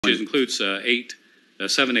It includes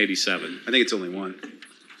 787. I think it's only one.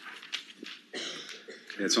 Yeah,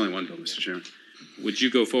 it's only one bill, Mr. Chairman. Would you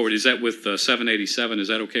go forward? Is that with 787? Is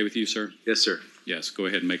that okay with you, sir? Yes, sir. Yes, go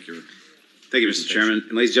ahead and make your... Thank you, Mr. Chairman.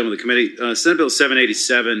 And ladies and gentlemen of the committee, Senate Bill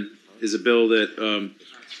 787 is a bill that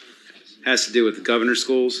has to do with the governor's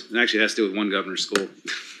schools. It actually has to do with one governor's school,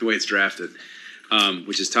 the way it's drafted,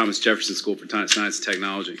 which is Thomas Jefferson School for Science and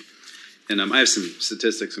Technology. And I have some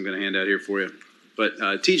statistics I'm going to hand out here for you. But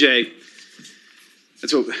TJ,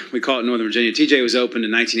 that's what we call it in Northern Virginia. TJ was opened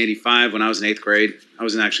in 1985 when I was in 8th grade. I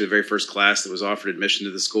was in actually the very first class that was offered admission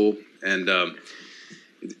to the school. And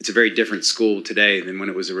it's a very different school today than when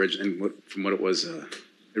it was originally, from what it was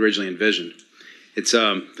originally envisioned. It's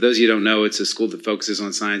for those of you who don't know, it's a school that focuses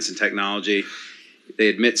on science and technology. They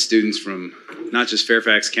admit students from not just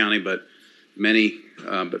Fairfax County, but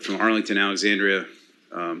but from Arlington, Alexandria,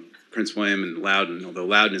 Prince William, and Loudoun. Although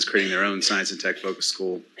Loudoun is creating their own science and tech focused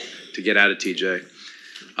school to get out of TJ,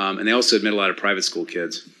 and they also admit a lot of private school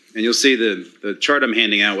kids. And you'll see the chart I'm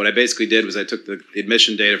handing out. What I basically did was I took the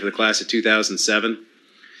admission data for the class of 2007.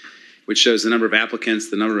 Which shows the number of applicants,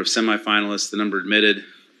 the number of semifinalists, the number admitted.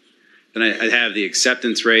 Then I have the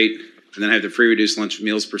acceptance rate, and then I have the free reduced lunch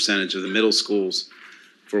meals percentage of the middle schools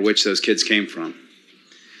for which those kids came from.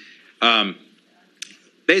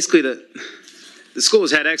 Basically, the school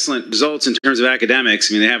has had excellent results in terms of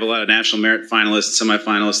academics. I mean, they have a lot of national merit finalists,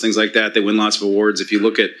 semifinalists, things like that. They win lots of awards. If you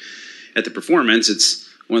look at the performance, it's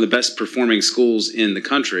one of the best performing schools in the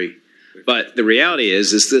country. But the reality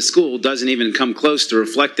is the school doesn't even come close to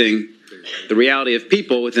reflecting the reality of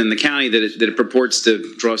people within the county that it purports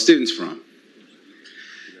to draw students from.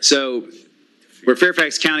 So where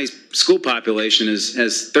Fairfax County's school population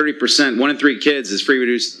has 30%, 1 in 3 kids has free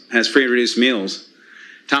and reduced meals.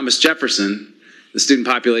 Thomas Jefferson, the student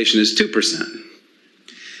population is 2%.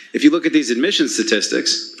 If you look at these admission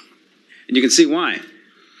statistics, and you can see why.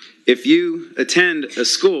 If you attend a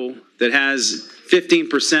school that has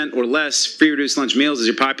 15% or less free reduced lunch meals as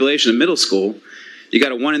your population in middle school, you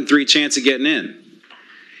got a 1 in 3 chance of getting in.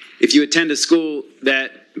 If you attend a school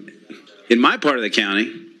that, in my part of the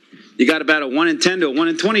county, you got about a 1 in 10 to a 1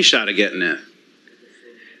 in 20 shot of getting in.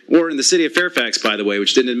 Or in the city of Fairfax, by the way,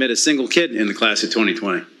 which didn't admit a single kid in the class of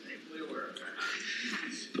 2020.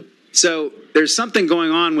 So there's something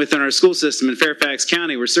going on within our school system in Fairfax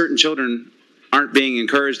County where certain children aren't being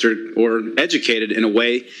encouraged or educated in a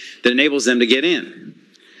way that enables them to get in.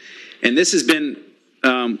 And this has been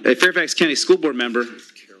a Fairfax County school board member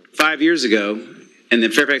 5 years ago, and the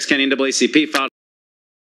Fairfax County NAACP filed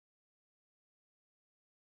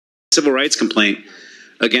a civil rights complaint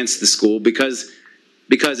against the school because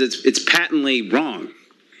it's patently wrong.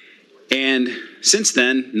 And since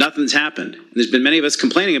then, nothing's happened. And there's been many of us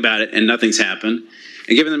complaining about it, and nothing's happened.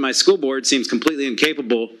 And given that my school board seems completely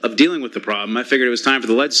incapable of dealing with the problem, I figured it was time for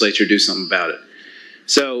the legislature to do something about it.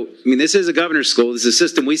 So, I mean, this is a governor's school. This is a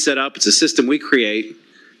system we set up. It's a system we create.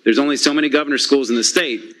 There's only so many governor's schools in the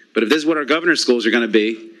state. But if this is what our governor's schools are going to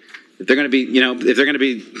be, if they're going to be, if they're going to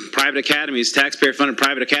be private academies, taxpayer-funded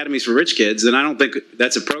private academies for rich kids, then I don't think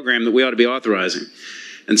that's a program that we ought to be authorizing.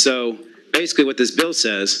 And so, basically what this bill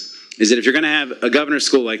says is that if you're going to have a governor's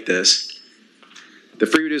school like this, the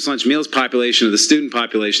free reduced lunch meals population of the student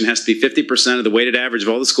population has to be 50% of the weighted average of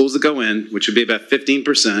all the schools that go in, which would be about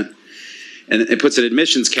 15%. And it puts an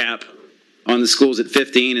admissions cap on the schools at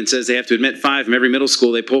 15 and says they have to admit 5 from every middle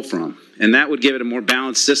school they pull from. And that would give it a more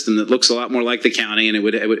balanced system that looks a lot more like the county, and it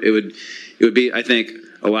would be, I think,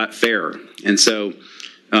 a lot fairer. And so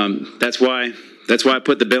that's why I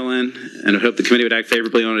put the bill in, and I hope the committee would act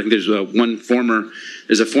favorably on it. I think there's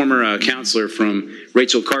a former counselor from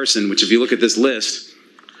Rachel Carson, which if you look at this list,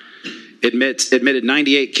 admitted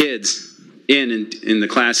 98 kids in the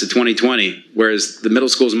class of 2020, whereas the middle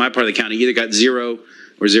schools in my part of the county either got 0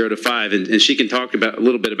 or 0 to 5. And she can talk a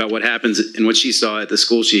little bit about what happens and what she saw at the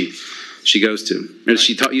school she goes to, or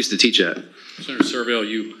she used to teach at. Senator Surovell,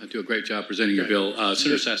 you do a great job presenting your bill.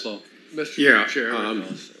 Senator Saslaw. Yeah.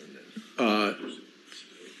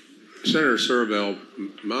 Senator Surovell,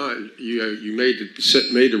 you made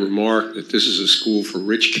the remark that this is a school for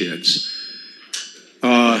rich kids.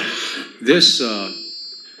 This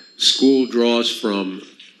school draws from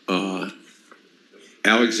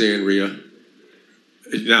Alexandria.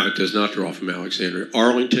 No, it does not draw from Alexandria.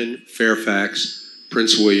 Arlington, Fairfax,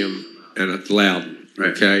 Prince William, and Loudoun. Right.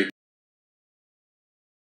 Okay.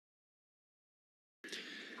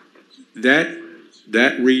 That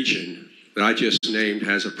region that I just named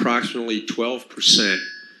has approximately 12%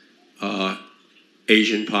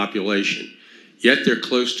 Asian population, yet they're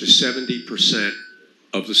close to 70%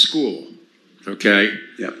 of the school. okay?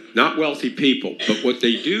 Yep. Not wealthy people, but what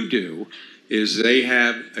they do is they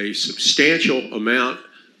have a substantial amount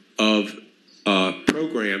of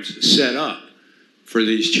programs set up for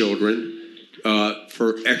these children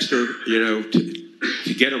for extra,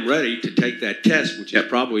 to get them ready to take that test, which is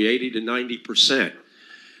probably 80 to 90%.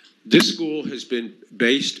 This school has been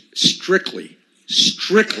based strictly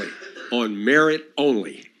on merit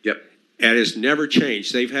only. Yep. And it's never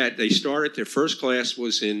changed. They started, their first class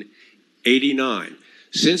was in 89.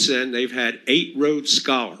 Since then, they've had 8 Rhodes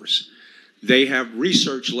Scholars. They have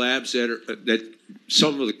research labs that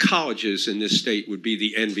some of the colleges in this state would be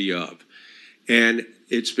the envy of. And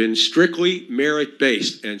it's been strictly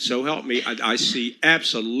merit-based. And so help me, I see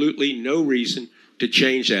absolutely no reason to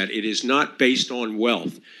change that. It is not based on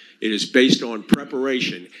wealth. It is based on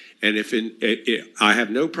preparation. And I have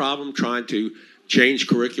no problem trying to change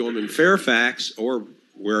curriculum in Fairfax or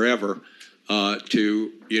wherever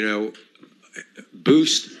to,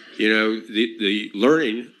 boost, the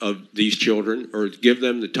learning of these children or give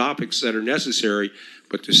them the topics that are necessary,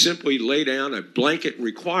 but to simply lay down a blanket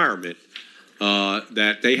requirement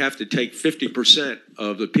that they have to take 50%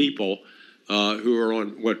 of the people who are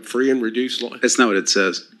on, free and reduced lunch? That's not what it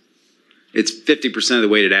says. It's 50% of the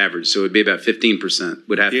weighted average, so it would be about 15%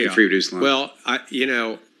 would have to be free reduced lunch. Well,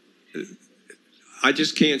 I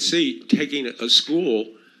just can't see taking a school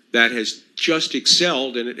that has just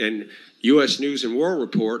excelled, and U.S. News and World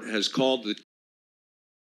Report has called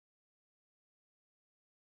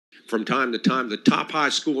from time to time the top high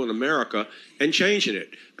school in America, and changing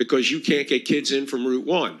it because you can't get kids in from Route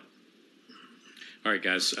 1. All right,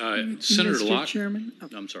 guys. Senator Locke. Chairman? Oh.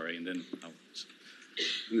 I'm sorry, and then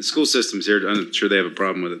And the school system's here. I'm sure they have a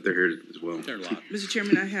problem with it. They're here as well. Senator Locke. Mr.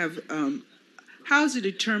 Chairman, I have, how is it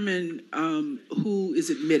determined who is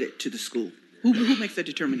admitted to the school? Who makes that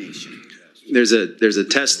determination? There's a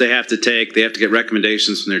test they have to take. They have to get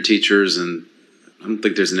recommendations from their teachers, and I don't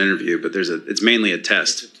think there's an interview, but it's mainly a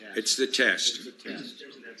test. It's the test.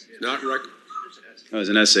 Not Oh, there's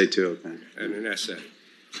an essay too. Okay. And an essay.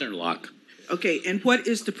 Senator Locke. Okay, and what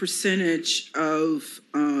is the percentage of,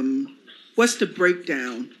 what's the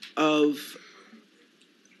breakdown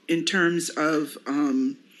in terms of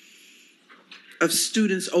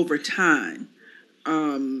students over time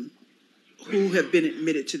who have been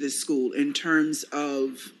admitted to this school in terms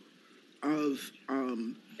of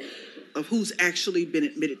who's actually been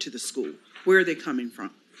admitted to the school? Where are they coming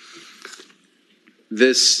from?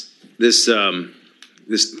 This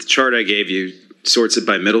chart I gave you sorts it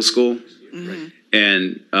by middle school. Mm-hmm.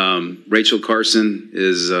 And Rachel Carson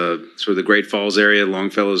is sort of the Great Falls area,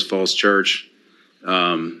 Longfellows Falls Church.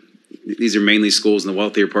 These are mainly schools in the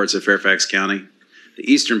wealthier parts of Fairfax County. The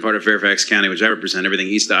eastern part of Fairfax County, which I represent, everything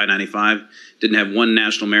east of I-95, didn't have one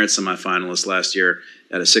national merit semifinalist last year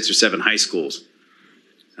out of 6 or 7 high schools.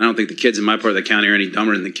 I don't think the kids in my part of the county are any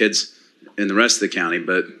dumber than the kids in the rest of the county,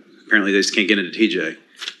 but apparently they just can't get into TJ.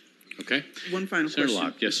 Okay. One final Senator question.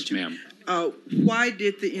 Locke. Yes, ma'am. Why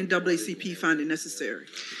did the NAACP find it necessary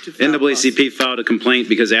to file NAACP filed a complaint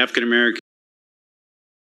because African American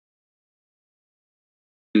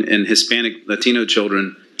and Hispanic Latino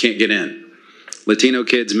children can't get in. Latino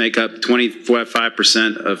kids make up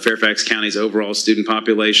 25% of Fairfax County's overall student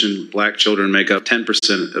population. Black children make up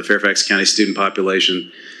 10% of Fairfax County's student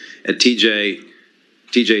population. At TJ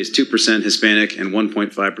is 2% Hispanic and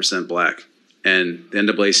 1.5% Black. And the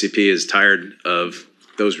NAACP is tired of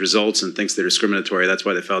those results and thinks they're discriminatory. That's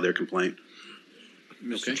why they filed their complaint.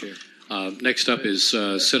 Okay. Next up is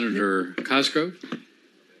Senator Cosgrove.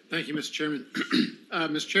 Thank you, Mr. Chairman.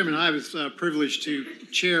 Mr. Chairman, I was privileged to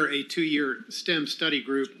chair a 2-year STEM study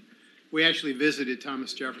group. We actually visited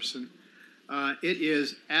Thomas Jefferson. It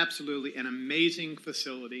is absolutely an amazing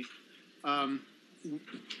facility that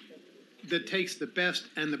takes the best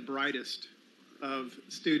and the brightest of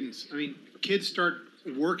students. I mean, kids start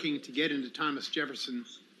working to get into Thomas Jefferson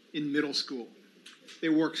in middle school. They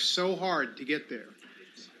work so hard to get there.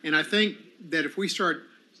 And I think that if we start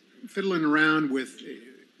fiddling around with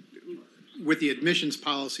the admissions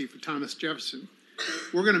policy for Thomas Jefferson,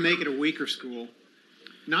 we're going to make it a weaker school.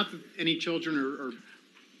 Not that any children are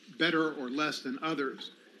better or less than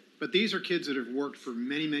others, but these are kids that have worked for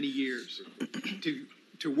many, many years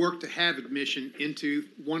to work to have admission into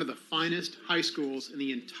one of the finest high schools in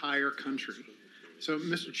the entire country. So,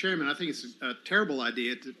 Mr. Chairman, I think it's a terrible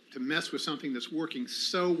idea to mess with something that's working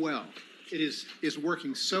so well. It is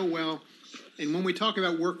working so well. And when we talk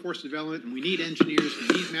about workforce development, and we need engineers, we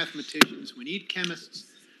need mathematicians, we need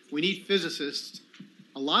chemists, we need physicists,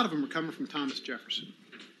 a lot of them are coming from Thomas Jefferson.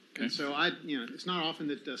 Okay. And so it's not often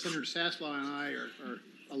that Senator Sasslaw and I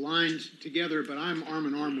aligned together, but I'm arm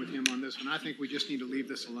in arm with him on this one. I think we just need to leave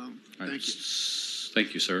this alone. All right. Thank you.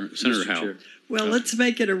 Thank you, sir. Senator Mr. Howe. Chair. Well, let's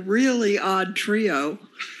make it a really odd trio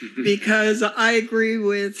because I agree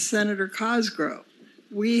with Senator Cosgrove.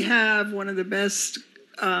 We have one of the best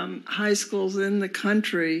high schools in the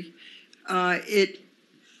country. It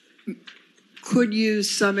could use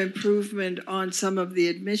some improvement on some of the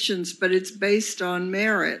admissions, but it's based on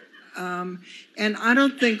merit. And I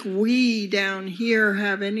don't think we down here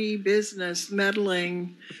have any business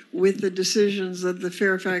meddling with the decisions of the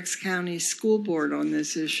Fairfax County School Board on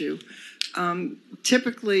this issue.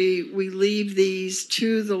 Typically, we leave these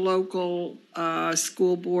to the local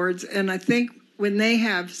school boards, and I think when they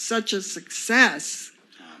have such a success,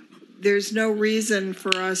 there's no reason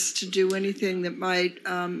for us to do anything that might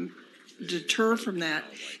deter from that.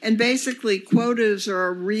 And basically, quotas are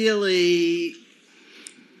a really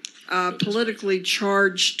politically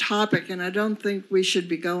charged topic, and I don't think we should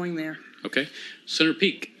be going there. Okay. Senator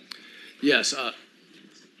Peake. Yes,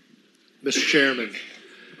 Mr. Chairman,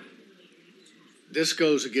 this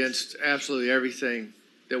goes against absolutely everything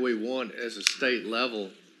that we want as a state level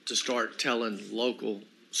to start telling local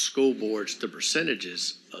school boards the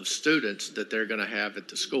percentages of students that they're going to have at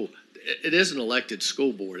the school. It is an elected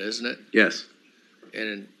school board, isn't it? Yes.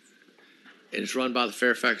 And it's run by the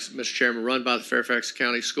Fairfax, Mr. Chairman, run by the Fairfax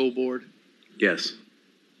County School Board? Yes.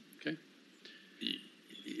 Okay.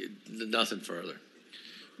 Nothing further.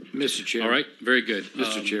 Mr. Chair. All right. Very good.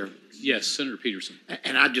 Mr. Chair. Yes, Senator Peterson.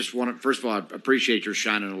 And I just want to, first of all, I appreciate your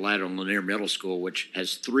shining a light on Lanier Middle School, which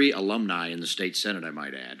has 3 alumni in the state senate, I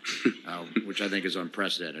might add, which I think is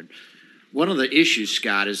unprecedented. One of the issues,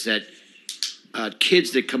 Scott, is that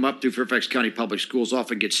kids that come up through Fairfax County Public Schools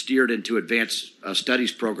often get steered into advanced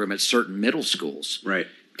studies program at certain middle schools. Right.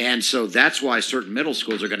 And so that's why certain middle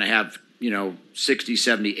schools are going to have, 60,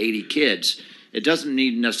 70, 80 kids. It doesn't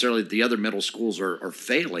mean necessarily that the other middle schools are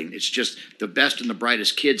failing. It's just the best and the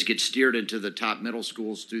brightest kids get steered into the top middle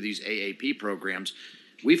schools through these AAP programs.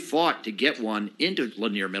 We fought to get one into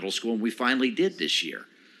Lanier Middle School, and we finally did this year.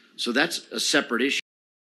 So that's a separate issue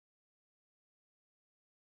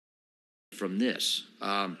from this.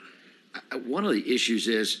 One of the issues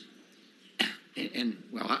is,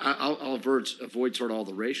 I'll avoid sort of all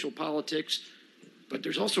the racial politics, but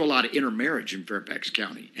there's also a lot of intermarriage in Fairfax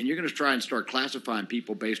County. And you're going to try and start classifying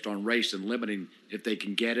people based on race and limiting if they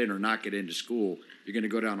can get in or not get into school. You're going to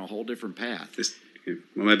go down a whole different path. Well,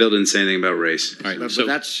 my bill didn't say anything about race. All right. But So,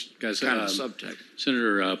 that's guys, kind of subtext.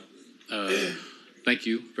 Senator, thank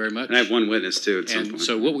you very much. And I have one witness, too, at some And point.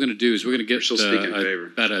 so what we're going to do is we're going to get She'll speak in favor.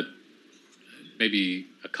 about maybe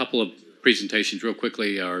a couple of presentations real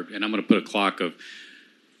quickly, and I'm going to put a clock of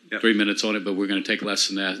 3 minutes on it, but we're going to take less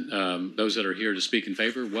than that. Those that are here to speak in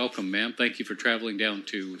favor, welcome, ma'am. Thank you for traveling down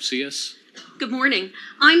to see us. Good morning.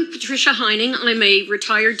 I'm Patricia Heining. I'm a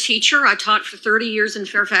retired teacher. I taught for 30 years in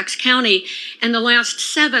Fairfax County, and the last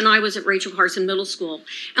 7 I was at Rachel Carson Middle School.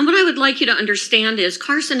 And what I would like you to understand is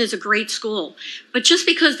Carson is a great school, but just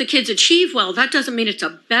because the kids achieve well, that doesn't mean it's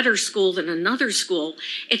a better school than another school.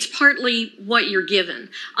 It's partly what you're given.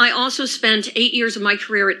 I also spent 8 years of my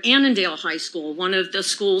career at Annandale High School, one of the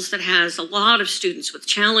schools that has a lot of students with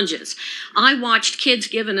challenges. I watched kids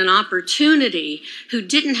given an opportunity who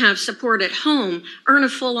didn't have support at home earn a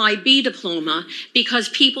full IB diploma because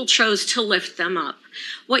people chose to lift them up.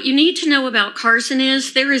 What you need to know about Carson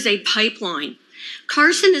is there is a pipeline.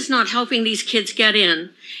 Carson is not helping these kids get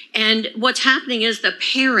in. And what's happening is the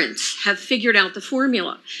parents have figured out the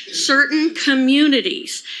formula. Certain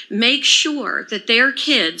communities make sure that their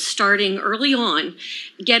kids, starting early on,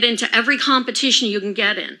 get into every competition you can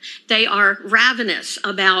get in. They are ravenous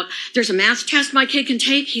about, there's a math test my kid can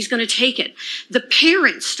take, he's going to take it. The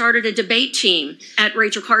parents started a debate team at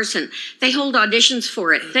Rachel Carson. They hold auditions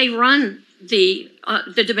for it. They run the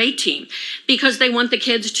debate team because they want the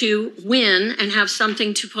kids to win and have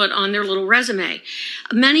something to put on their little resume.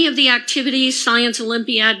 Many of the activities, Science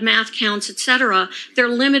Olympiad, math counts, etc., they're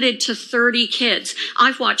limited to 30 kids.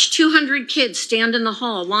 I've watched 200 kids stand in the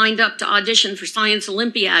hall lined up to audition for Science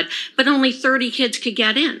Olympiad, but only 30 kids could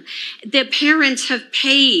get in. The parents have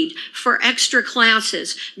paid for extra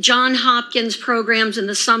classes, John Hopkins programs in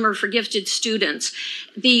the summer for gifted students.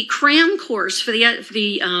 The cram course for the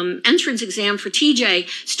entrance exam for TJ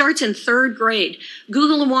starts in 3rd grade.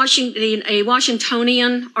 Google a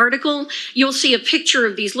Washingtonian article. You'll see a picture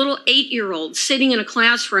of these little 8-year-olds sitting in a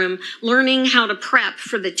classroom learning how to prep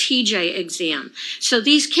for the TJ exam. So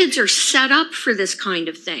these kids are set up for this kind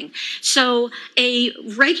of thing. So a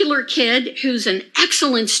regular kid who's an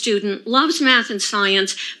excellent student, loves math and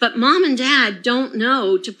science, but mom and dad don't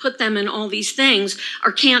know to put them in all these things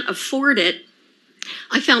or can't afford it,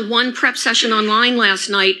 I found one prep session online last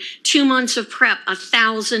night, 2 months of prep,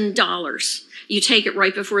 $1,000. You take it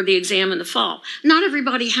right before the exam in the fall. Not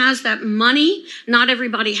everybody has that money. Not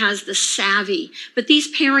everybody has the savvy. But these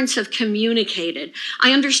parents have communicated.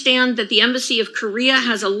 I understand that the Embassy of Korea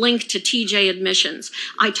has a link to TJ admissions.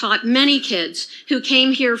 I taught many kids who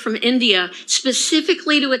came here from India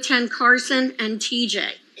specifically to attend Carson and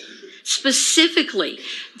TJ. Specifically,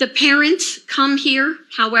 the parents come here,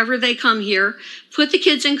 however they come here, put the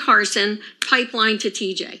kids in Carson, pipeline to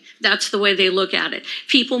TJ. That's the way they look at it.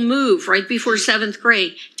 People move right before 7th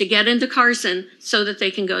grade to get into Carson so that they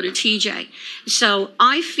can go to TJ. So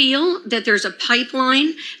I feel that there's a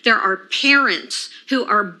pipeline. There are parents who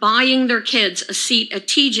are buying their kids a seat at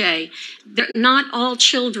TJ. Not all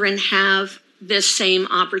children have this same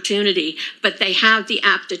opportunity, but they have the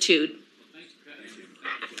aptitude.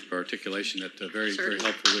 Articulation that very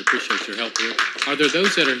helpful. We appreciate your help here. Are there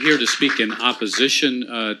those that are here to speak in opposition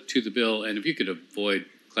to the bill? And if you could avoid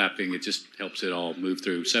clapping, it just helps it all move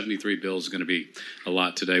through. 73 bills is going to be a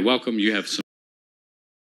lot today. Welcome. You have some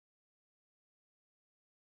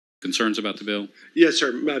concerns about the bill? Yes,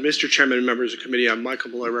 sir. Mr. Chairman and members of the committee, I'm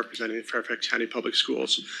Michael Malloy representing Fairfax County Public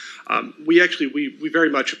Schools. We very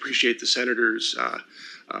much appreciate the senator's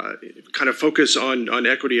kind of focus on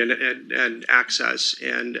equity and access.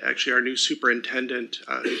 And actually, our new superintendent,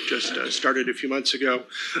 who just started a few months ago,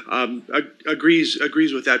 agrees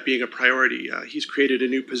with that being a priority. He's created a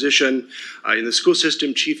new position in the school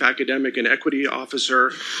system, Chief Academic and Equity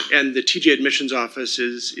Officer, and the TJ Admissions Office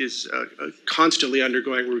is constantly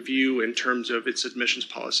undergoing review in terms of its admissions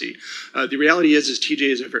policy. The reality is TJ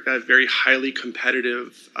is a very highly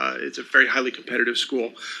competitive. It's a very highly competitive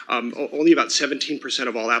school. Only about 17%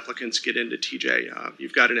 of all applicants get into TJ.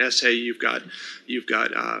 You've got an essay, you've got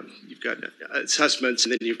assessments,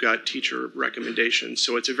 and then you've got teacher recommendations.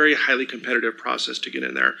 So it's a very highly competitive process to get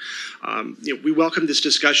in there. We welcome this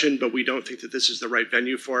discussion, but we don't think that this is the right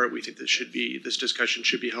venue for it. We think this discussion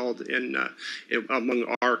should be held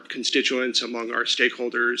among our constituents, among our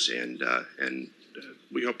stakeholders, and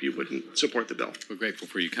we hope you wouldn't support the bill. We're grateful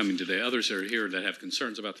for you coming today. Others are here that have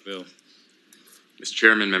concerns about the bill. Mr.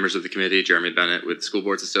 Chairman, members of the committee, Jeremy Bennett with the School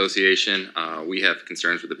Boards Association. We have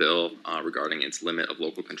concerns with the bill regarding its limit of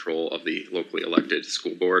local control of the locally elected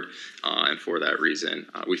school board. And for that reason,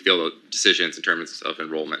 we feel that decisions in terms of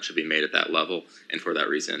enrollment should be made at that level. And for that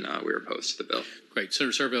reason, we are opposed to the bill. Great.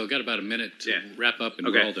 Senator Surovell, got about a minute to wrap up and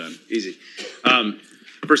we're all done. Easy.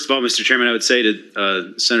 First of all, Mr. Chairman, I would say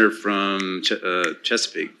to Senator from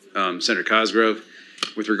Chesapeake, Senator Cosgrove,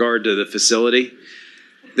 with regard to the facility,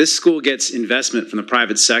 this school gets investment from the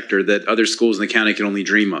private sector that other schools in the county can only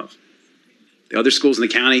dream of. The other schools in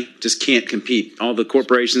the county just can't compete. All the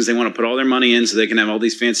corporations, they want to put all their money in so they can have all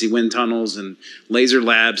these fancy wind tunnels and laser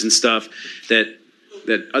labs and stuff that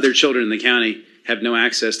other children in the county have no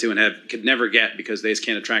access to and could never get because they just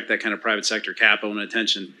can't attract that kind of private sector capital and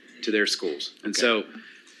attention to their schools. And so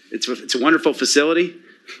it's a wonderful facility,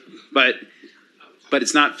 but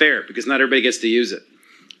it's not fair because not everybody gets to use it.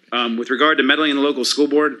 With regard to meddling in the local school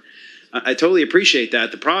board, I totally appreciate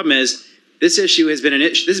that. The problem is this issue has been an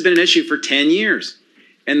issue. This has been an issue for 10 years,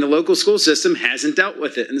 and the local school system hasn't dealt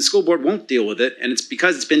with it, and the school board won't deal with it. And it's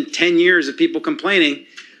because it's been 10 years of people complaining.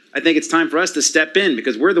 I think it's time for us to step in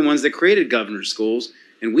because we're the ones that created governor schools,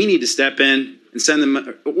 and we need to step in and send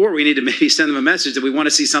them, or we need to maybe send them a message that we want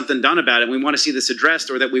to see something done about it. We want to see this addressed,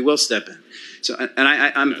 or that we will step in. So, and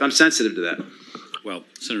I'm sensitive to that. Well,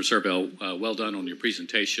 Senator Surovell, well done on your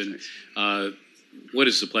presentation. What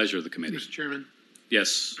is the pleasure of the committee? Mr. Chairman.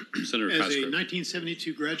 Yes, Senator As Cosgrove. a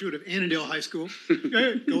 1972 graduate of Annandale High School,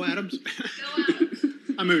 go Adams.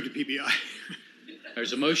 I moved to PBI.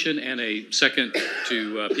 There's a motion and a second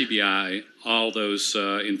to PBI. All those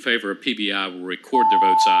in favor of PBI will record their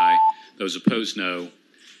votes aye. Those opposed, no.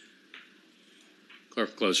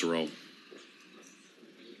 Clerk, close the roll.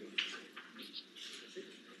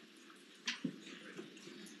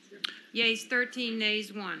 Yeas 13,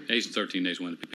 nays 1. Yeas 13, nays 1.